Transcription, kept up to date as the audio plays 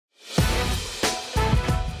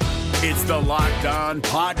It's the Locked On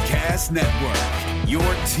Podcast Network, your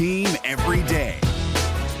team every day.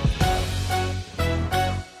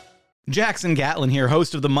 Jackson Gatlin here,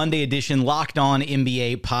 host of the Monday edition Locked On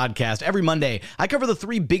NBA podcast. Every Monday, I cover the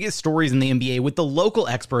three biggest stories in the NBA with the local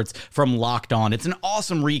experts from Locked On. It's an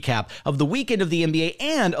awesome recap of the weekend of the NBA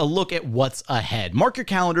and a look at what's ahead. Mark your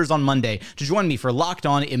calendars on Monday to join me for Locked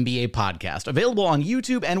On NBA podcast, available on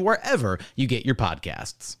YouTube and wherever you get your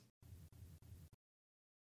podcasts.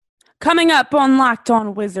 Coming up on Locked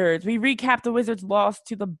On Wizards, we recap the Wizards' loss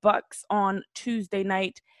to the Bucks on Tuesday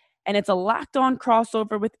night. And it's a Locked On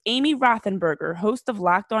crossover with Amy Rothenberger, host of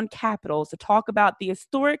Locked On Capitals, to talk about the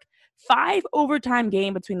historic 5-overtime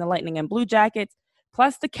game between the Lightning and Blue Jackets,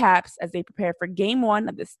 plus the Caps as they prepare for Game 1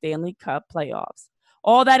 of the Stanley Cup playoffs.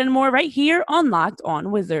 All that and more right here on Locked On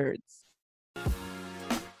Wizards.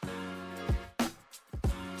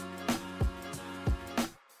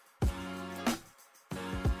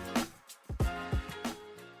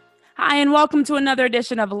 Hi, and welcome to another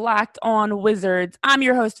edition of Locked On Wizards. I'm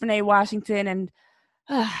your host, Renee Washington, and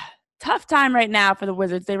tough time right now for the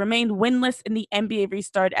Wizards. They remained winless in the NBA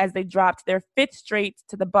restart as they dropped their fifth straight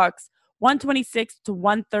to the Bucks,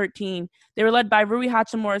 126-113. They were led by Rui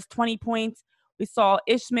Hachimura's 20 points. We saw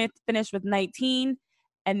Ish Smith finish with 19,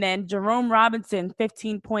 and then Jerome Robinson,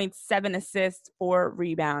 15 points, 7 assists, 4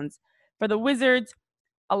 rebounds. For the Wizards,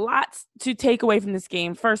 a lot to take away from this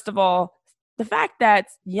game. First of all, the fact that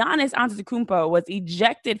Giannis Antetokounmpo was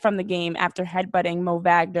ejected from the game after headbutting Mo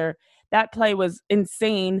Wagner, that play was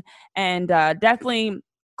insane and definitely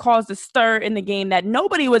caused a stir in the game that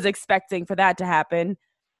nobody was expecting for that to happen.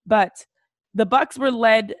 But the Bucks were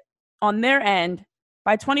led on their end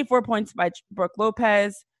by 24 points by Brook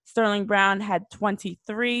Lopez. Sterling Brown had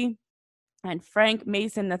 23, and Frank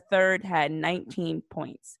Mason III had 19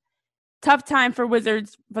 points. Tough time for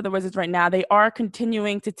the Wizards right now. They are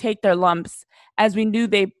continuing to take their lumps, as we knew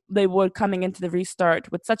they would coming into the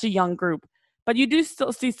restart with such a young group. But you do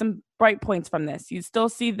still see some bright points from this. You still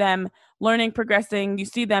see them learning, progressing. You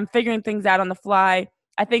see them figuring things out on the fly.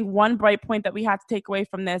 I think one bright point that we have to take away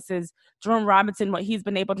from this is Jerome Robinson, what he's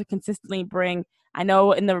been able to consistently bring. I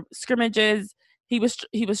know in the scrimmages, he was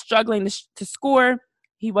struggling to score.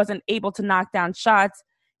 He wasn't able to knock down shots.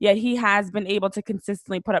 Yet he has been able to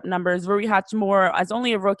consistently put up numbers. Rui Hachimura, as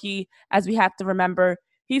only a rookie, as we have to remember,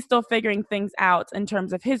 he's still figuring things out in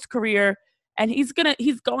terms of his career. And he's going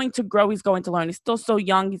to grow. He's going to learn. He's still so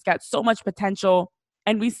young. He's got so much potential.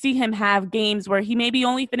 And we see him have games where he maybe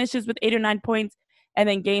only finishes with 8 or 9 points, and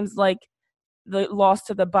then games like the loss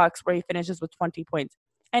to the Bucks where he finishes with 20 points.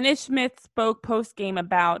 And Ish Smith spoke post-game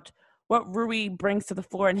about what Rui brings to the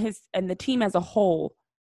floor and the team as a whole.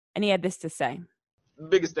 And he had this to say.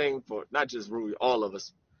 Biggest thing for not just Rui, all of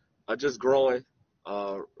us, just growing.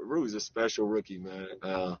 Rui's a special rookie, man.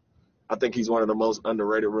 I think he's one of the most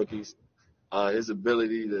underrated rookies. His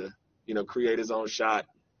ability to, create his own shot,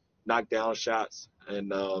 knock down shots,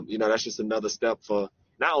 and that's just another step for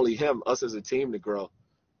not only him, us as a team to grow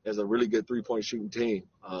as a really good 3-point shooting team.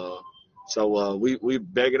 So we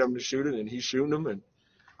begging him to shoot it, and he's shooting them. And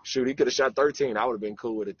he could have shot 13. I would have been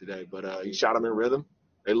cool with it today, but he shot them in rhythm.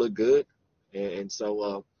 They look good. And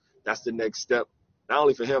so that's the next step, not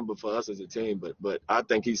only for him, but for us as a team. But I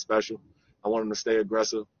think he's special. I want him to stay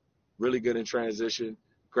aggressive, really good in transition.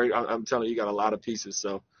 Great. I'm telling you, got a lot of pieces.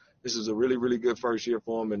 So this is a really, really good first year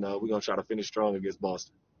for him, and we're going to try to finish strong against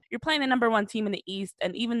Boston. You're playing the number one team in the East,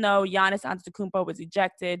 and even though Giannis Antetokounmpo was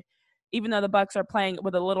ejected, even though the Bucks are playing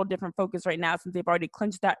with a little different focus right now since they've already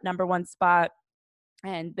clinched that number one spot,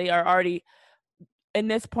 and they are already – in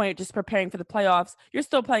this point, just preparing for the playoffs, you're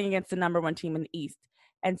still playing against the number one team in the East.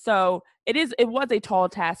 And so it was a tall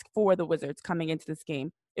task for the Wizards coming into this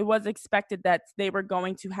game. It was expected that they were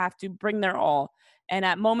going to have to bring their all. And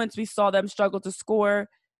at moments we saw them struggle to score,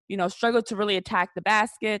 struggle to really attack the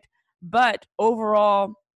basket. But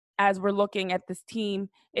overall, as we're looking at this team,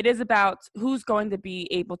 it is about who's going to be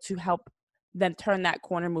able to help them turn that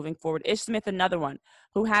corner moving forward. Ish Smith, another one,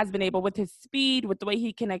 who has been able, with his speed, with the way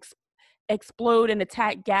he can explode and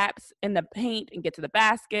attack gaps in the paint and get to the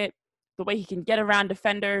basket, the way he can get around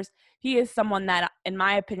defenders. He is someone that, in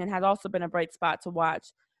my opinion, has also been a bright spot to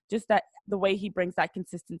watch. Just that the way he brings that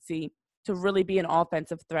consistency to really be an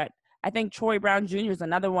offensive threat. I think Troy Brown Jr. is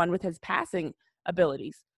another one with his passing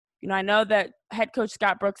abilities. I know that head coach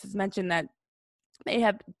Scott Brooks has mentioned that they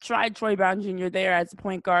have tried Troy Brown Jr. there as a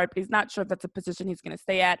point guard, but he's not sure if that's a position he's going to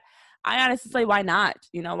stay at. I honestly say, why not?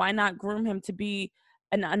 Why not groom him to be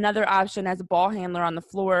another option as a ball handler on the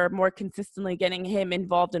floor, more consistently getting him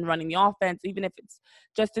involved in running the offense, even if it's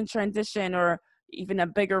just in transition or even a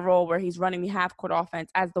bigger role where he's running the half-court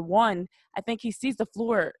offense as the one. I think he sees the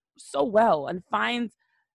floor so well and finds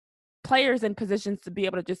players in positions to be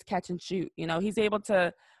able to just catch and shoot. He's able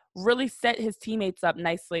to really set his teammates up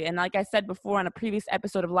nicely. And like I said before on a previous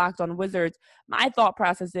episode of Locked On Wizards, my thought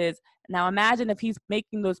process is, now imagine if he's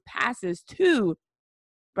making those passes to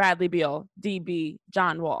Bradley Beal, DB,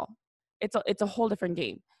 John Wall. It's a whole different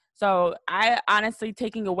game. So I honestly,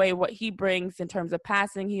 taking away what he brings in terms of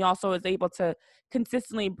passing, he also is able to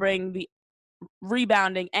consistently bring the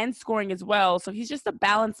rebounding and scoring as well. So he's just a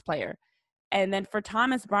balanced player. And then for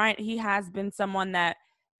Thomas Bryant, he has been someone that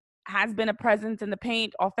has been a presence in the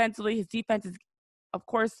paint offensively. His defense is, of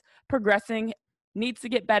course, progressing, needs to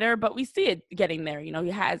get better, but we see it getting there. He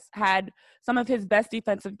has had some of his best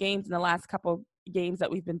defensive games in the last couple games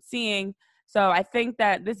that we've been seeing. So I think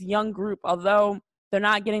that this young group, although they're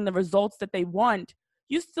not getting the results that they want,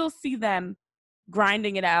 you still see them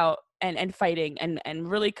grinding it out and fighting and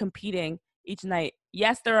really competing each night.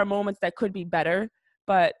 Yes, there are moments that could be better,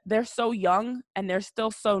 but they're so young and they're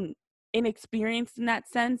still so inexperienced in that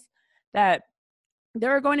sense that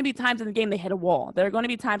there are going to be times in the game they hit a wall. There are going to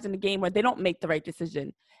be times in the game where they don't make the right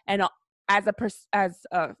decision. And as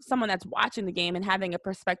someone that's watching the game and having a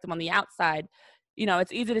perspective on the outside,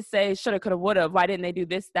 it's easy to say shoulda, coulda, woulda. Why didn't they do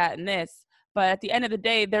this, that, and this? But at the end of the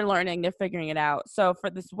day, they're learning, they're figuring it out. So for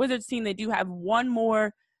this Wizards team, they do have one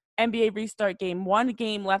more NBA restart game, one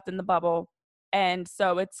game left in the bubble. And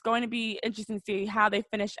so it's going to be interesting to see how they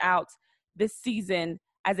finish out this season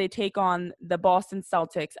as they take on the Boston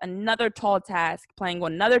Celtics, another tall task, playing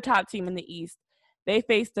another top team in the East. They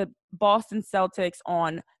face the Boston Celtics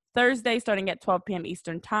on Thursday, starting at 12 p.m.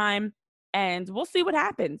 Eastern time. And we'll see what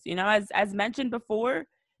happens. As mentioned before,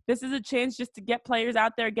 this is a chance just to get players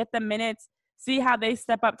out there, get them minutes, see how they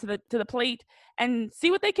step up to the plate, and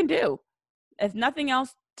see what they can do. If nothing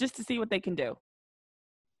else, just to see what they can do.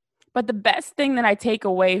 But the best thing that I take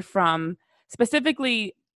away from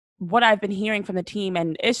specifically what I've been hearing from the team,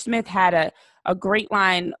 and Ish Smith had a great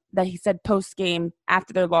line that he said post-game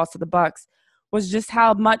after their loss to the Bucks, was just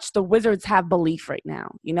how much the Wizards have belief right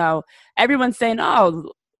now. Everyone's saying,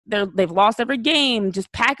 oh, they've lost every game,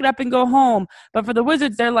 just pack it up and go home. But for the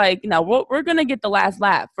Wizards, they're like, we're going to get the last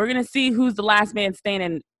laugh. We're going to see who's the last man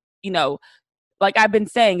standing. Like I've been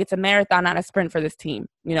saying, it's a marathon, not a sprint for this team.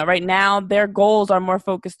 Right now, their goals are more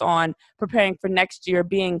focused on preparing for next year,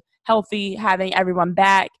 being healthy, having everyone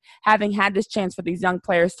back, having had this chance for these young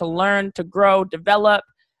players to learn, to grow, develop,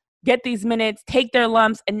 get these minutes, take their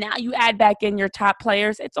lumps, and now you add back in your top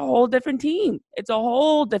players. It's a whole different team. It's a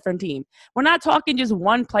whole different team. We're not talking just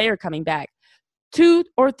one player coming back. 2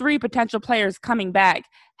 or 3 potential players coming back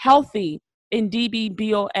healthy in DB,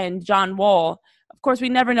 Beal, and John Wall. Of course, we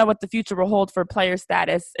never know what the future will hold for player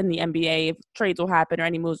status in the NBA, if trades will happen or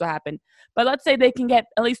any moves will happen. But let's say they can get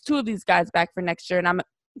at least 2 of these guys back for next year, and I'm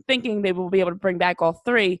thinking they will be able to bring back all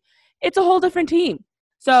 3. It's a whole different team.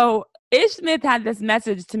 So Ish Smith had this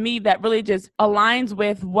message to me that really just aligns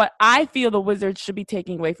with what I feel the Wizards should be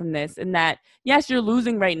taking away from this, and that, yes, you're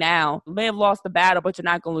losing right now. You may have lost the battle, but you're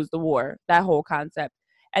not going to lose the war, that whole concept.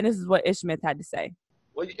 And this is what Ish Smith had to say.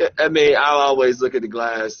 Well, I mean, I always look at the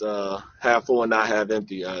glass half full and not half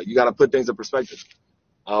empty. You got to put things in perspective.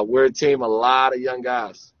 We're a team, a lot of young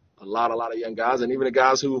guys, a lot of young guys, and even the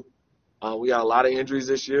guys who we got a lot of injuries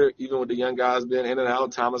this year, even with the young guys being in and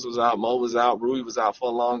out. Thomas was out, Mo was out, Rui was out for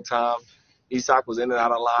a long time. Isak was in and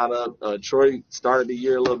out of the lineup. Troy started the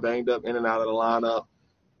year a little banged up, in and out of the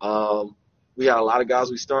lineup. We got a lot of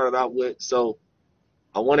guys we started out with. So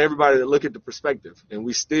I want everybody to look at the perspective, and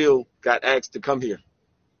we still got asked to come here.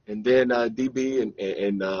 And then DB and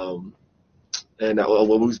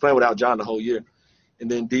we was playing without John the whole year.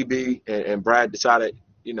 And then DB and Brad decided,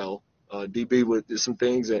 DB with some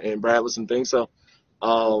things and Brad with some things. So,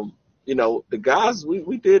 the guys,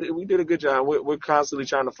 we did a good job. We're constantly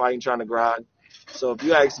trying to fight and trying to grind. So if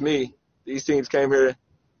you ask me, these teams came here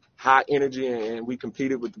high energy and we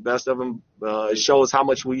competed with the best of them. It shows how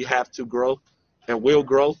much we have to grow and will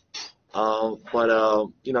grow. But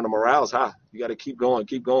the morale's high. You got to keep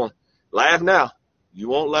going. Laugh now. You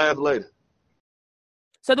won't laugh later.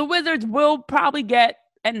 So the Wizards will probably get,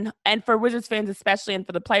 and for Wizards fans especially, and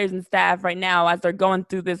for the players and staff right now as they're going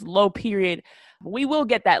through this low period, we will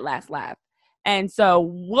get that last laugh. And so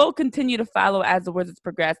we'll continue to follow as the Wizards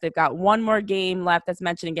progress. They've got one more game left, as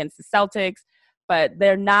mentioned, against the Celtics, but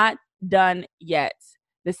they're not done yet.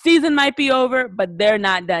 The season might be over, but they're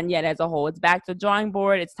not done yet as a whole. It's back to the drawing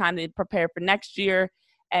board. It's time to prepare for next year,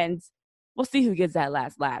 and we'll see who gets that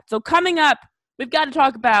last laugh. So coming up, we've got to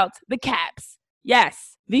talk about the Caps.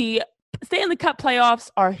 Yes, the Stanley Cup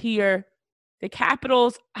playoffs are here. The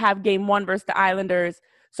Capitals have game 1 versus the Islanders.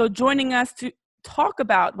 So joining us to talk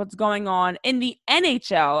about what's going on in the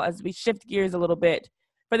NHL as we shift gears a little bit.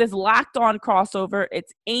 For this Locked On crossover,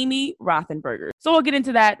 it's Amy Rothenberger. So we'll get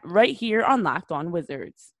into that right here on Locked On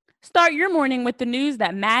Wizards. Start your morning with the news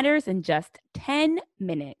that matters in just 10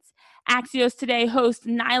 minutes. Axios Today host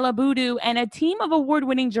Nyla Boodoo and a team of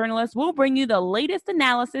award-winning journalists will bring you the latest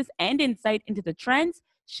analysis and insight into the trends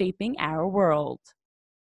shaping our world.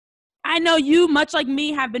 I know you, much like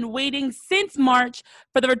me, have been waiting since March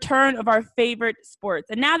for the return of our favorite sports.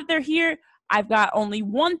 And now that they're here, I've got only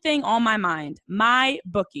one thing on my mind, my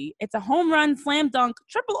bookie. It's a home run, slam dunk,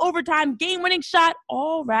 triple overtime, game-winning shot,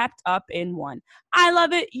 all wrapped up in one. I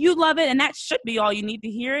love it, you love it, and that should be all you need to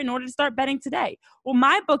hear in order to start betting today. Well,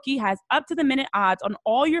 my bookie has up-to-the-minute odds on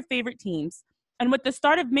all your favorite teams. And with the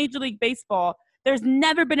start of Major League Baseball, there's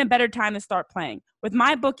never been a better time to start playing. With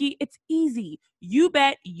my bookie, it's easy. You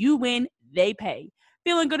bet, you win, they pay.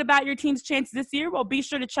 Feeling good about your team's chances this year? Well, be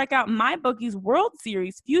sure to check out my bookie's World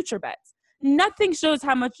Series future bets. Nothing shows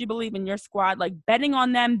how much you believe in your squad like betting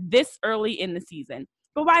on them this early in the season.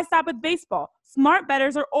 But why stop with baseball? Smart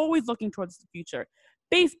bettors are always looking towards the future.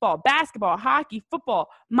 Baseball, basketball, hockey, football.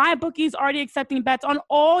 My bookie's already accepting bets on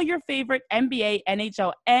all your favorite NBA,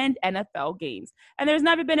 NHL, and NFL games. And there's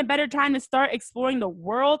never been a better time to start exploring the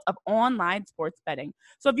world of online sports betting.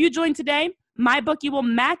 So if you join today, my bookie will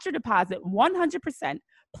match your deposit 100%.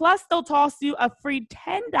 Plus, they'll toss you a free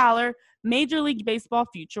 $10 Major League Baseball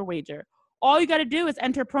future wager. All you got to do is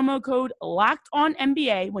enter promo code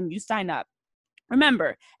LOCKEDONNBA when you sign up.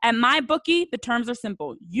 Remember, at MyBookie, the terms are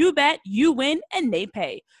simple. You bet, you win, and they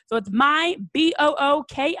pay. So it's MyBookie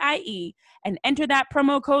and enter that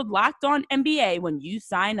promo code LOCKEDONNBA when you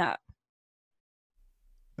sign up.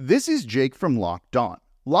 This is Jake from Locked On.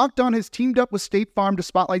 Locked On has teamed up with State Farm to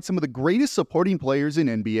spotlight some of the greatest supporting players in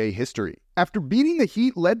NBA history. After beating the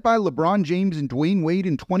Heat led by LeBron James and Dwayne Wade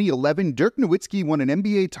in 2011, Dirk Nowitzki won an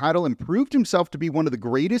NBA title and proved himself to be one of the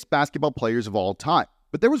greatest basketball players of all time.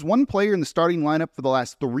 But there was one player in the starting lineup for the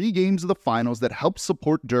last 3 games of the finals that helped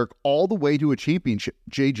support Dirk all the way to a championship,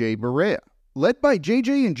 JJ Barea. Led by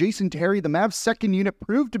JJ and Jason Terry, the Mavs' second unit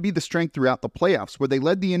proved to be the strength throughout the playoffs, where they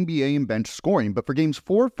led the NBA in bench scoring. But for games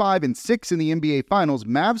 4, 5, and 6 in the NBA Finals,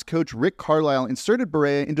 Mavs coach Rick Carlisle inserted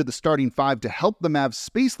Barea into the starting 5 to help the Mavs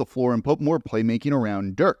space the floor and put more playmaking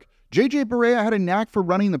around Dirk. JJ Barea had a knack for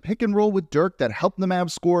running the pick and roll with Dirk that helped the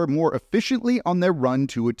Mavs score more efficiently on their run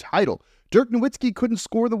to a title. Dirk Nowitzki couldn't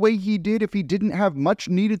score the way he did if he didn't have much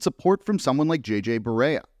needed support from someone like JJ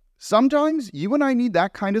Barea. Sometimes you and I need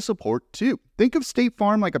that kind of support too. Think of State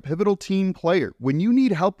Farm like a pivotal team player. When you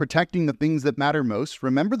need help protecting the things that matter most,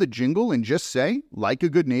 remember the jingle and just say, like a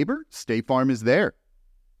good neighbor, State Farm is there.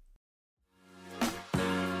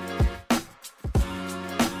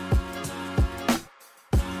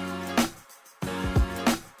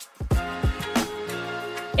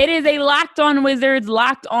 It is a Locked On Wizards,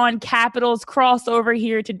 Locked On Capitals crossover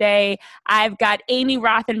here today. I've got Amy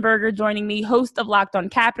Rothenberger joining me, host of Locked On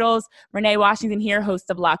Capitals. Renee Washington here, host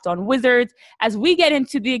of Locked On Wizards. As we get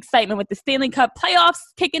into the excitement with the Stanley Cup playoffs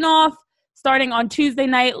kicking off, starting on Tuesday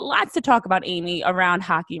night, lots to talk about, Amy, around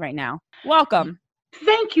hockey right now. Welcome.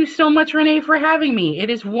 Thank you so much, Renee, for having me. It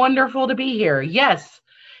is wonderful to be here. Yes,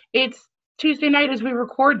 it's Tuesday night as we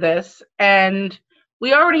record this, and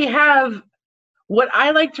we already have what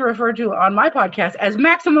I like to refer to on my podcast as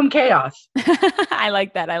maximum chaos. I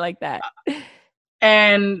like that.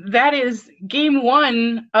 And that is game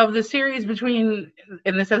 1 of the series between,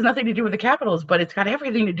 and this has nothing to do with the Capitals, but it's got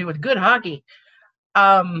everything to do with good hockey.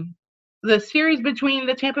 The series between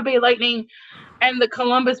the Tampa Bay Lightning and the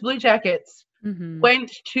Columbus Blue Jackets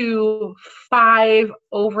went to 5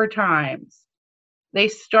 overtimes. They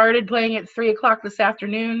started playing at 3:00 this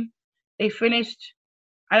afternoon. They finished,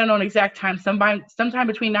 I don't know an exact time, sometime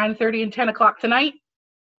between 9:30 and 10 o'clock tonight,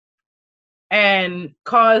 and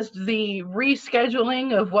caused the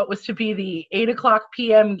rescheduling of what was to be the 8:00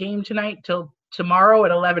 p.m. game tonight till tomorrow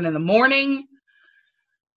at 11 in the morning.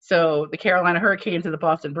 So the Carolina Hurricanes and the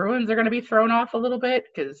Boston Bruins are going to be thrown off a little bit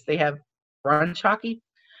because they have brunch hockey.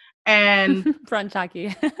 And brunch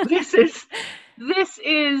hockey. this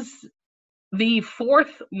is the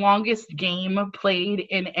 4th longest game played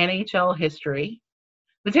in NHL history.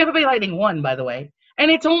 The Tampa Bay Lightning won, by the way,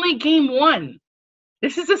 and it's only game 1.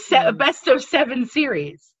 This is a best of 7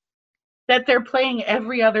 series that they're playing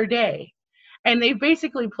every other day, and they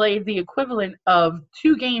basically played the equivalent of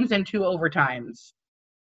 2 games and 2 overtimes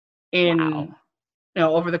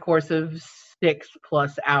over the course of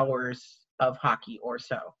 6+ hours of hockey or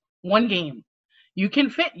so. 1 game, you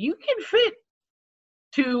can fit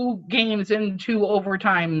 2 games and 2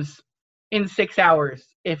 overtimes in 6 hours.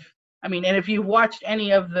 If you've watched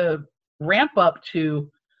any of the ramp up to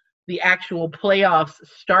the actual playoffs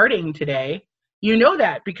starting today. You know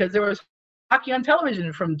that because there was hockey on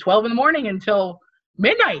television from 12 in the morning until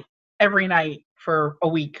midnight every night for a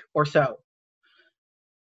week or so.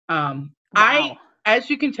 Wow. As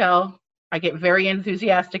you can tell, I get very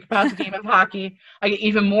enthusiastic about the game of hockey. I get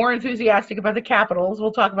even more enthusiastic about the Capitals.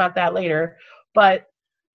 We'll talk about that later. But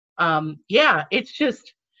yeah, it's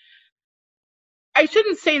just, I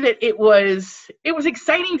shouldn't say that it was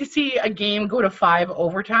exciting to see a game go to 5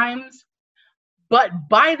 overtimes. But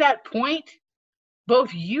by that point,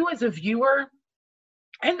 both you as a viewer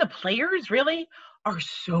and the players really are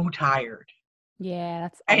so tired. Yeah,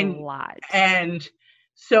 that's a lot. And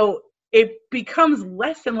so it becomes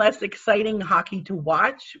less and less exciting hockey to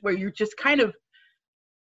watch, where you're just kind of,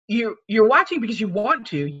 you're watching because you want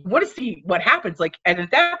to see what happens. Like, and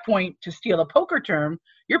at that point, to steal a poker term,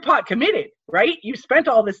 you're pot committed, right? You spent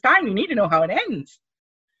all this time, you need to know how it ends.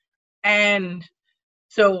 And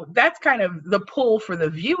so that's kind of the pull for the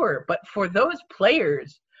viewer. But for those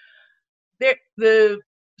players, the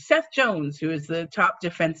Seth Jones, who is the top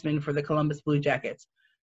defenseman for the Columbus Blue Jackets,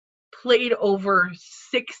 played over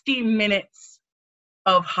 60 minutes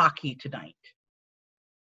of hockey tonight.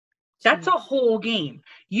 That's a whole game.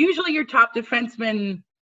 Usually your top defenseman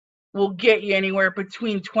will get you anywhere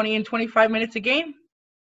between 20 and 25 minutes a game.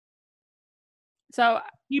 So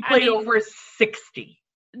he played over 60.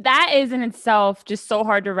 That is in itself just so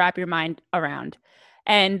hard to wrap your mind around.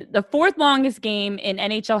 And the fourth longest game in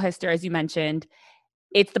NHL history, as you mentioned,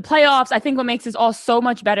 it's the playoffs. I think what makes this all so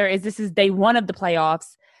much better is this is day one of the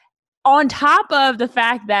playoffs. On top of the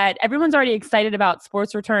fact that everyone's already excited about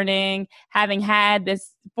sports returning, having had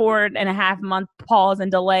this 4.5-month pause and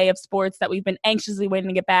delay of sports that we've been anxiously waiting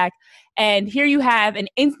to get back. And here you have an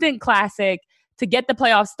instant classic to get the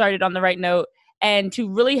playoffs started on the right note and to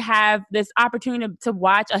really have this opportunity to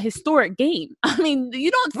watch a historic game. I mean, you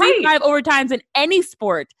don't see 5 overtimes in any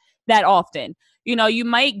sport that often. You know, you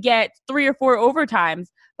might get 3 or 4 overtimes,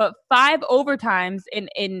 but 5 overtimes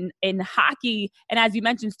in hockey, and as you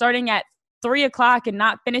mentioned, starting at 3:00 and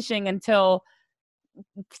not finishing until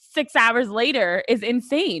 6 hours later is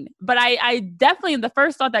insane. But I definitely, the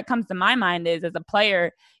first thought that comes to my mind is, as a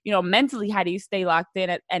player, you know, mentally, how do you stay locked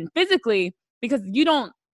in and physically, because you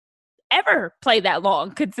don't ever play that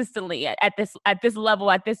long consistently at this level,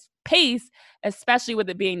 at this pace, especially with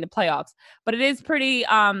it being the playoffs. But it is pretty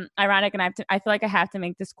ironic, and I feel like I have to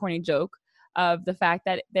make this corny joke of the fact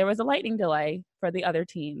that there was a lightning delay for the other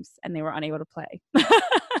teams and they were unable to play.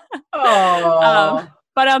 Oh.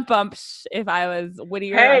 But if I was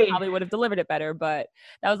wittier, I probably would have delivered it better. But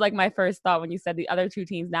that was like my first thought when you said the other 2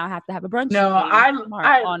 teams now have to have a brunch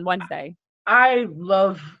on Wednesday. I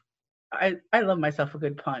love myself a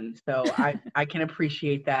good pun, so I can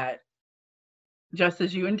appreciate that just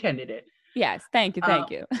as you intended it. Yes, thank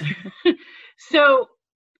you. So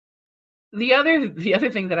the other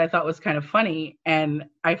thing that I thought was kind of funny, and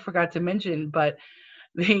I forgot to mention, but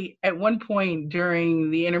they, at one point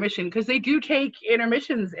during the intermission, because they do take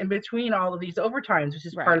intermissions in between all of these overtimes, which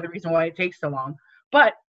is part of the reason why it takes so long.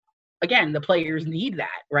 But again, the players need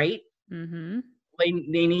that, right? Mm-hmm. They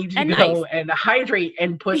need to go and hydrate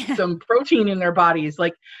and put some protein in their bodies.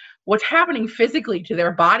 Like, what's happening physically to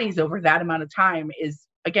their bodies over that amount of time is,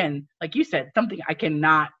 again, like you said, something I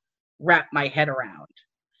cannot wrap my head around.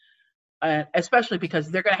 Especially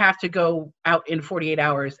because they're going to have to go out in 48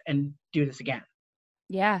 hours and do this again.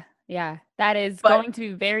 Yeah. That is going to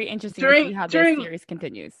be very interesting to see how this series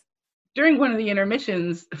continues. During one of the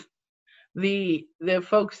intermissions, the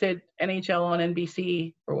folks at NHL on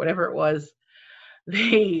NBC, or whatever it was,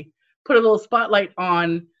 they put a little spotlight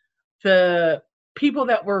on the people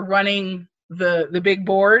that were running the big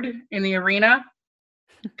board in the arena.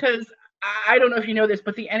 Because I don't know if you know this,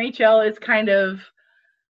 but the NHL is kind of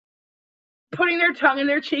putting their tongue in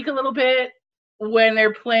their cheek a little bit when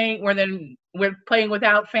they're playing, we're playing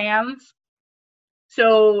without fans.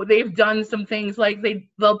 So they've done some things like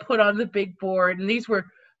they'll put on the big board, and these were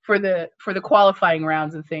for the qualifying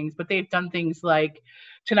rounds and things, but they've done things like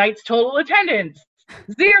tonight's total attendance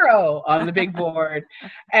 0 on the big board,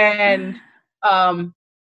 and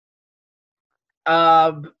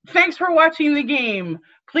thanks for watching the game.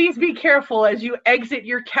 Please be careful as you exit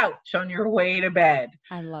your couch on your way to bed.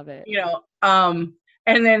 I love it. You know,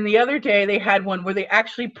 and then the other day they had one where they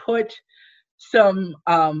actually put some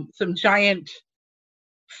giant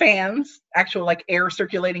fans, actual like air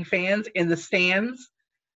circulating fans in the stands,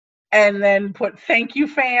 and then put thank you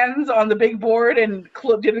fans on the big board and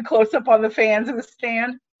did a close up on the fans in the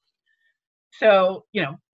stand. So, you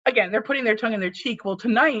know, again, they're putting their tongue in their cheek. Well,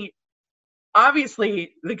 tonight,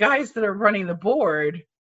 obviously, the guys that are running the board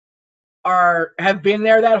have been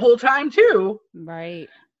there that whole time too. Right.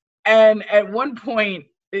 And at one point,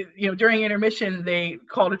 during intermission, they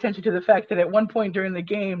called attention to the fact that at one point during the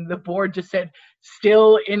game, the board just said,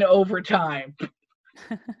 "Still in overtime."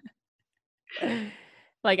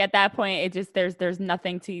 Like at that point, it just there's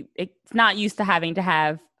nothing to. It's not used to having to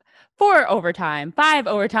have 4 overtime, 5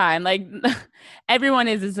 overtime. Like everyone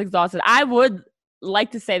is exhausted. I would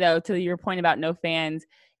like to say though, to your point about no fans,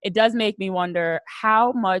 it does make me wonder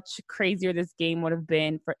how much crazier this game would have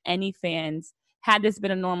been for any fans had this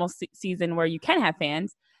been a normal season where you can have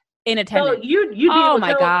fans in attendance. Well, you'd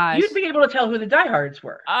be able to tell who the diehards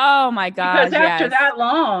were. Oh my gosh! Because after that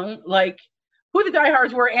long, like who the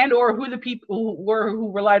diehards were, and or who the people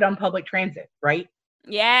who relied on public transit, right?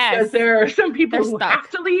 Yes. Because there are some people who have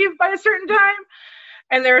to leave by a certain time,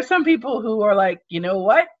 and there are some people who are like, you know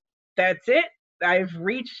what? That's it. I've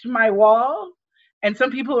reached my wall. And some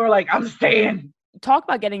people are like, I'm staying. Talk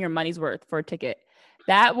about getting your money's worth for a ticket.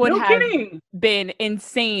 That would have been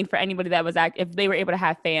insane for anybody that was if they were able to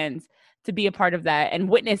have fans to be a part of that and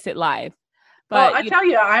witness it live. But I tell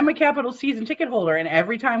you, I'm a Capitals season ticket holder, and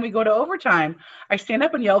every time we go to overtime, I stand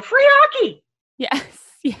up and yell, "Free hockey!" Yes.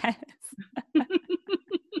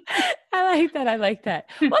 I like that.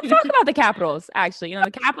 Let's talk about the Capitals, actually.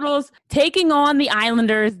 The Capitals taking on the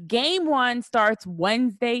Islanders. Game 1 starts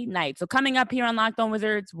Wednesday night. So coming up here on Locked On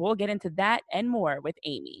Wizards, we'll get into that and more with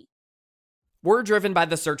Amy. We're driven by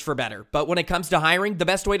the search for better, but when it comes to hiring, the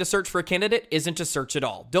best way to search for a candidate isn't to search at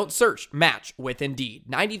all. Don't search, match with Indeed.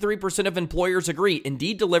 93% of employers agree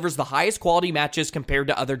Indeed delivers the highest quality matches compared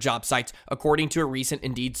to other job sites, according to a recent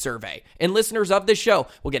Indeed survey. And listeners of this show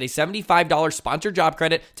will get a $75 sponsored job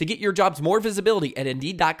credit to get your jobs more visibility at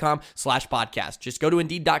Indeed.com/podcast. Just go to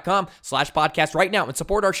Indeed.com/podcast right now and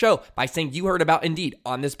support our show by saying you heard about Indeed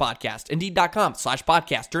on this podcast.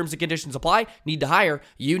 Indeed.com/podcast. Terms and conditions apply. Need to hire?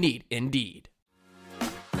 You need Indeed.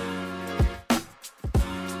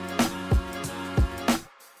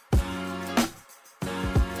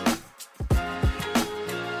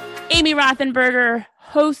 Amy Rothenberger,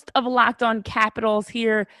 host of Locked On Capitals,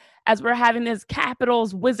 here as we're having this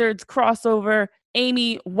Capitals Wizards crossover.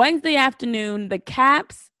 Amy, Wednesday afternoon, the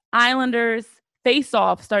Caps Islanders face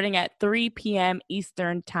off starting at 3 p.m.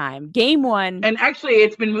 Eastern time. Game 1. And actually,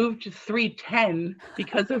 it's been moved to 3:10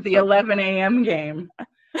 because of the 11 a.m. game.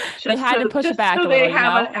 They had to push it back so a little, they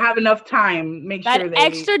have enough time. That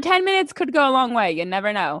extra 10 minutes could go a long way. You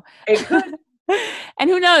never know. It could. And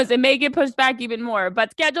who knows, it may get pushed back even more,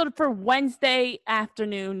 but scheduled for Wednesday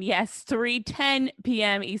afternoon. Yes, 3:10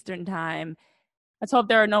 p.m. Eastern time. Let's hope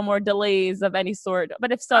there are no more delays of any sort,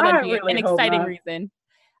 but if so, that'd be an exciting reason.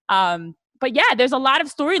 But yeah, there's a lot of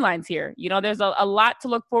storylines here. There's a lot to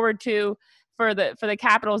look forward to for the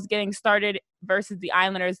Capitals getting started versus the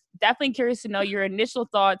Islanders. Definitely curious to know your initial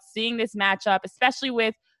thoughts seeing this matchup, especially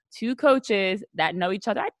with two coaches that know each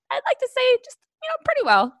other. I'd like to say just pretty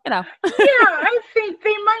well, Yeah, I think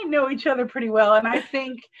they might know each other pretty well. And I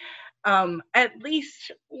think at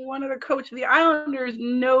least one of the coach of the Islanders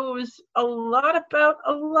knows a lot about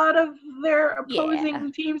a lot of their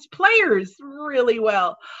opposing team's players really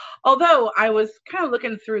well. Although I was kind of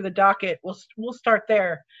looking through the docket. We'll start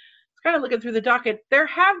there. Kind of looking through the docket, there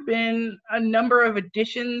have been a number of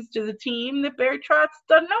additions to the team that Barry Trotz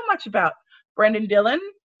doesn't know much about. Brendan Dillon,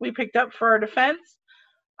 we picked up for our defense.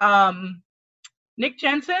 Nick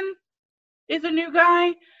Jensen is a new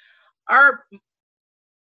guy.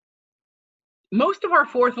 Most of our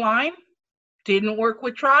fourth line didn't work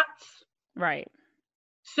with Trotz. Right.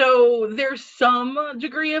 So there's some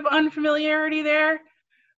degree of unfamiliarity there.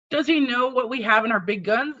 Does he know what we have in our big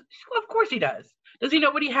guns? Well, of course he does. Does he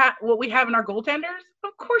know what we have in our goaltenders?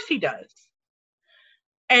 Of course he does.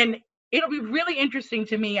 And it'll be really interesting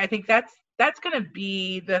to me. I think that's going to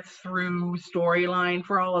be the through storyline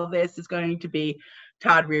for all of this is going to be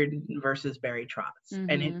Todd Reirden versus Barry Trotz. Mm-hmm.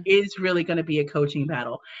 And it is really going to be a coaching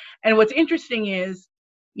battle. And what's interesting is,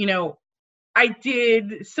 I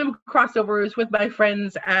did some crossovers with my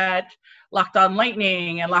friends at Locked On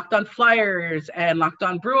Lightning and Locked On Flyers and Locked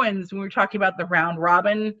On Bruins when we were talking about the round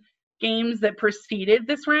robin games that preceded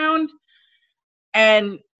this round.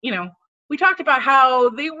 And, we talked about how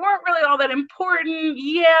they weren't really all that important.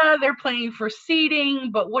 Yeah, they're playing for seeding,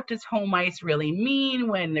 but what does home ice really mean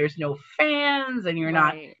when there's no fans and you're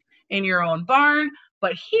not in your own barn?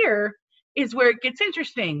 But here is where it gets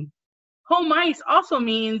interesting. Home ice also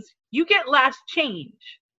means you get last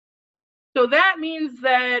change. So that means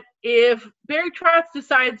that if Barry Trotz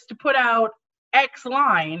decides to put out X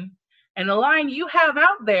line and the line you have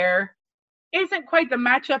out there isn't quite the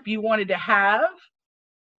matchup you wanted to have,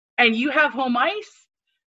 and you have home ice,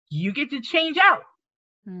 you get to change out.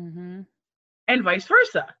 Mm-hmm. and vice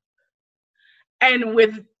versa. And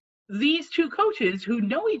with these two coaches who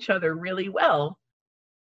know each other really well,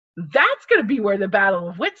 that's going to be where the battle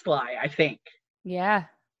of wits lie, I think. Yeah,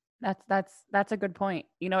 that's a good point.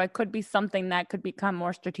 It could be something that could become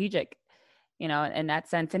more strategic, in that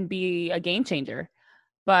sense, and be a game changer.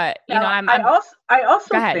 But Now, I'm I go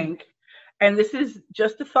also ahead. think, and this is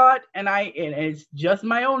just a thought, and it's just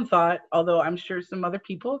my own thought, although I'm sure some other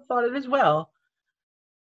people have thought it as well.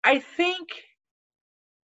 I think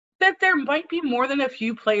that there might be more than a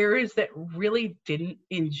few players that really didn't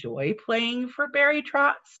enjoy playing for Barry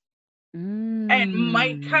Trotz and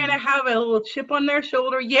might kind of have a little chip on their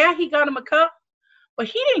shoulder. Yeah, he got him a cup, but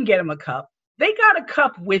he didn't get him a cup. They got a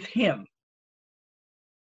cup with him.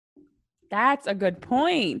 That's a good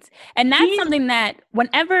point. And that's something that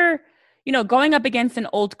whenever, going up against an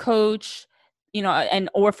old coach,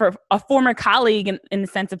 or for a former colleague in the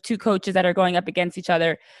sense of two coaches that are going up against each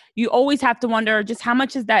other, you always have to wonder just how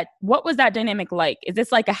much what was that dynamic like? Is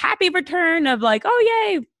this like a happy return of like, oh,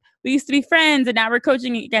 yay, we used to be friends and now we're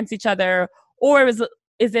coaching against each other? Or is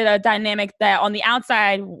it a dynamic that on the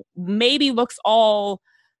outside maybe looks all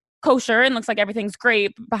kosher and looks like everything's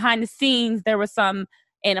great, but behind the scenes there was some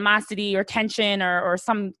animosity or tension or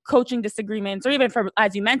some coaching disagreements, or even for,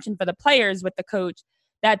 as you mentioned, for the players with the coach,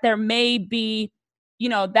 that there may be,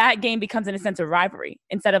 that game becomes in a sense of rivalry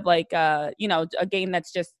instead of like, a game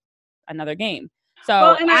that's just another game.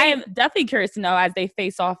 So I am definitely curious to know as they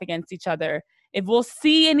face off against each other, if we'll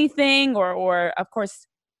see anything or of course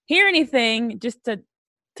hear anything just to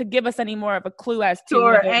give us any more of a clue as to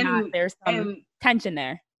whether or not there's some tension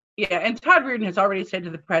there. Yeah, and Todd Reardon has already said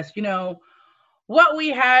to the press, what we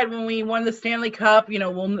had when we won the Stanley Cup,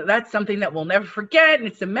 that's something that we'll never forget, and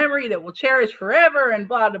it's a memory that we'll cherish forever, and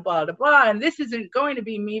blah, blah, blah, blah, blah. And this isn't going to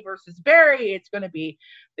be me versus Barry. It's going to be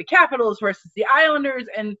the Capitals versus the Islanders.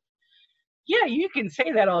 And yeah, you can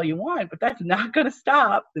say that all you want, but that's not going to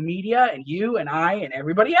stop the media and you and I and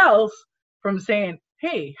everybody else from saying,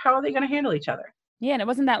 hey, how are they going to handle each other? Yeah, and it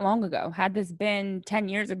wasn't that long ago. Had this been 10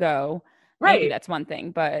 years ago, maybe that's one thing.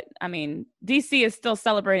 But, I mean, DC is still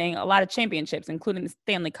celebrating a lot of championships, including the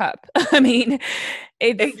Stanley Cup. I mean,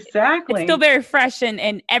 it's still very fresh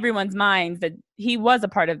in everyone's minds that he was a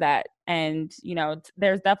part of that. And,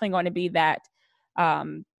 there's definitely going to be that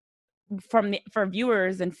for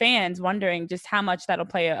viewers and fans wondering just how much that'll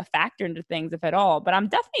play a factor into things, if at all. But I'm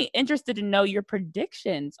definitely interested to know your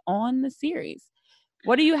predictions on the series.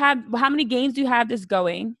 What do you have? How many games do you have this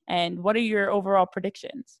going? And what are your overall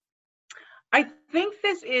predictions? I think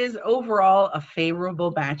this is overall a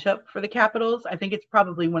favorable matchup for the Capitals. I think it's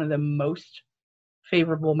probably one of the most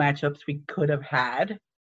favorable matchups we could have had.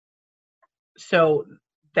 So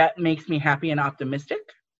that makes me happy and optimistic.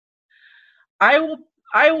 I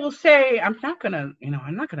will say I'm not gonna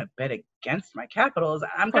bet against my Capitals.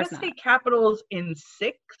 I'm gonna say Capitals in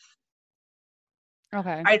 6.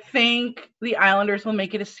 Okay. I think the Islanders will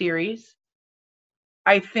make it a series.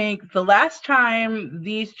 I think the last time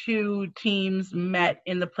these two teams met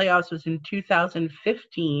in the playoffs was in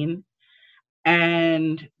 2015,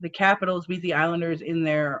 and the Capitals beat the Islanders in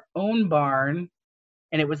their own barn,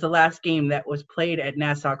 and it was the last game that was played at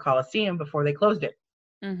Nassau Coliseum before they closed it.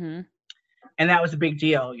 Mm-hmm. And that was a big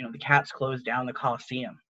deal. The Caps closed down the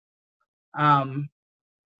Coliseum. I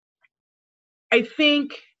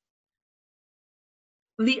think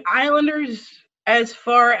the Islanders, as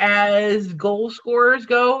far as goal scorers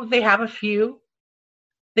go, they have a few.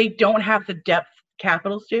 They don't have the depth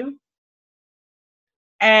Capitals do.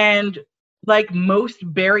 And like most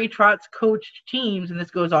Barry Trotz coached teams, and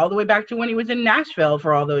this goes all the way back to when he was in Nashville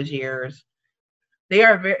for all those years, the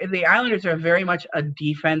Islanders are very much a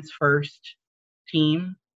defense-first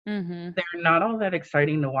team. Mm-hmm. They're not all that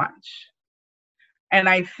exciting to watch. And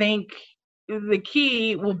I think the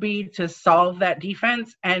key will be to solve that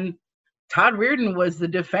defense. And Todd Reardon was the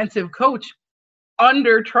defensive coach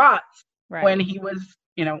under Trotz when he was,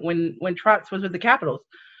 when Trotz was with the Capitals.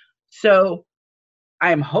 So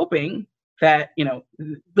I'm hoping that,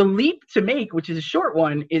 the leap to make, which is a short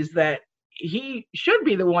one, is that he should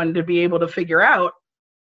be the one to be able to figure out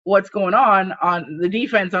what's going on the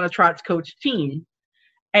defense on a Trotz coach team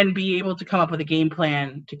and be able to come up with a game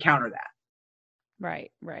plan to counter that.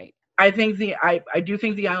 Right. I think I do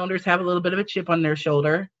think the Islanders have a little bit of a chip on their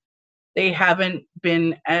shoulder. They haven't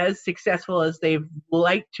been as successful as they've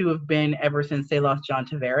liked to have been ever since they lost John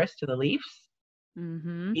Tavares to the Leafs.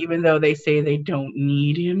 Mm-hmm. Even though they say they don't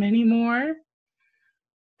need him anymore.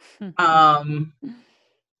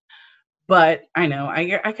 But I know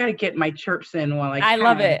I got to get my chirps in while I can.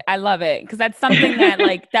 I love it. Because that's something that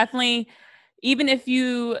like definitely, even if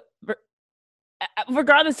you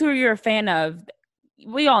regardless who you're a fan of,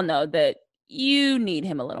 we all know that you need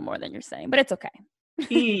him a little more than you're saying, but it's okay.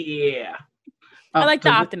 Yeah. I like the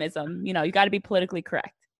optimism. You got to be politically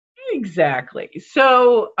correct. Exactly.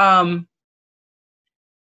 So, I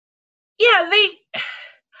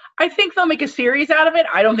think they'll make a series out of it.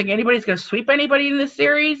 I don't think anybody's going to sweep anybody in this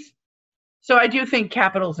series. So I do think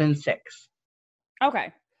Capitals in 6.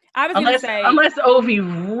 Okay. I was going to say, unless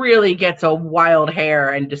Ovi really gets a wild hair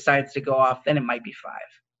and decides to go off, then it might be 5.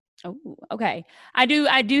 Oh, okay. I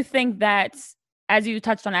do think that, as you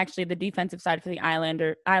touched on, actually, the defensive side for the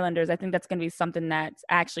Islanders, I think that's going to be something that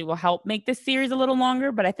actually will help make this series a little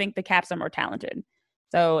longer, but I think the Caps are more talented.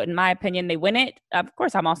 So in my opinion, they win it. Of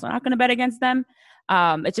course, I'm also not going to bet against them.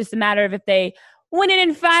 It's just a matter of if they win it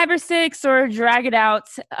in 5 or 6 or drag it out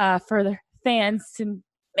for the fans to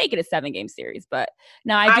make it a 7-game series. But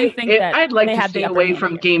no, I do think that I'd like they to have stay the upper away hand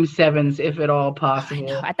from here. Game 7s if at all possible. I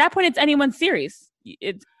know. At that point, it's anyone's series.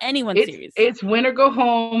 It's anyone's series. It's win or go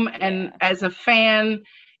home, and as a fan,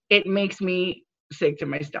 it makes me sick to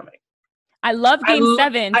my stomach. I love Game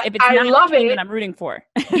 7 if it's not the team that I'm rooting for.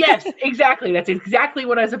 Yes, exactly. That's exactly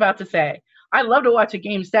what I was about to say. I love to watch a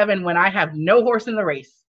Game 7 when I have no horse in the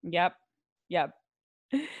race. Yep.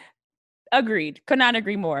 Agreed. Could not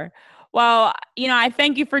agree more. Well, I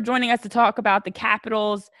thank you for joining us to talk about the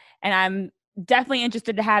Capitals, and I'm definitely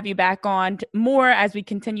interested to have you back on more as we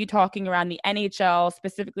continue talking around the NHL,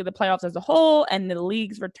 specifically the playoffs as a whole and the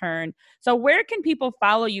league's return. So where can people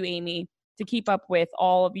follow you, Amy, to keep up with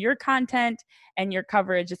all of your content and your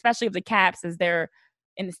coverage, especially of the Caps as they're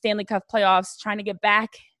in the Stanley Cup playoffs, trying to get back,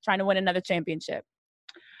 trying to win another championship?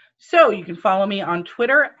 So you can follow me on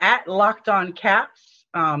Twitter at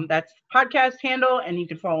LockedOnCaps. That's the podcast handle. And you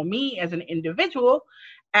can follow me as an individual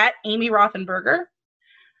at Amy Rothenberger.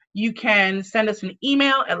 You can send us an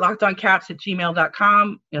email at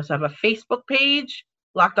lockedoncaps@gmail.com. We also have a Facebook page,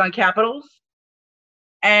 Locked On Capitals.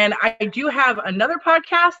 And I do have another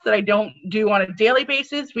podcast that I don't do on a daily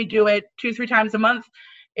basis. We do it 2-3 times a month.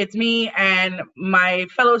 It's me and my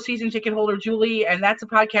fellow season ticket holder, Julie. And that's a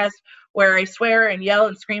podcast where I swear and yell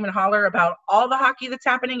and scream and holler about all the hockey that's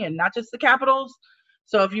happening and not just the Capitals.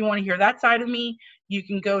 So if you want to hear that side of me, you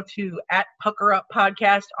can go to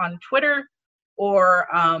 @PuckerUpPodcast on Twitter, or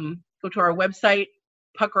go to our website,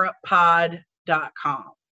 puckeruppod.com.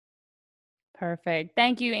 Perfect.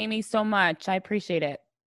 Thank you, Amy, so much. I appreciate it.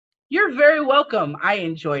 You're very welcome. I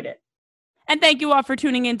enjoyed it. And thank you all for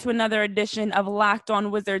tuning in to another edition of Locked On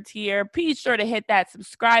Wizards here. Be sure to hit that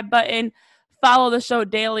subscribe button. Follow the show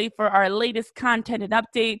daily for our latest content and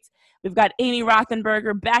updates. We've got Amy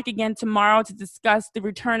Rothenberger back again tomorrow to discuss the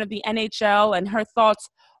return of the NHL and her thoughts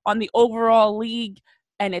on the overall league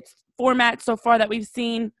and its format so far that we've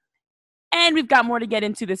seen. And we've got more to get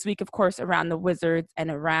into this week, of course, around the Wizards and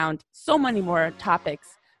around so many more topics.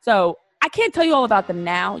 So I can't tell you all about them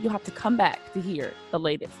now. You'll have to come back to hear the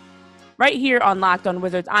latest. Right here on Locked On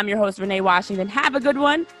Wizards, I'm your host, Renee Washington. Have a good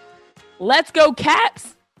one. Let's go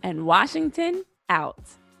Caps, and Washington out.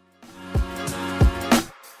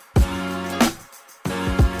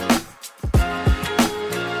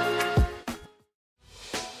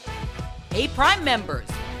 Hey, Prime members,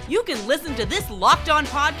 you can listen to this Locked On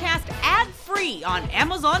podcast ad-free on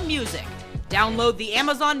Amazon Music. Download the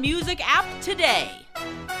Amazon Music app today.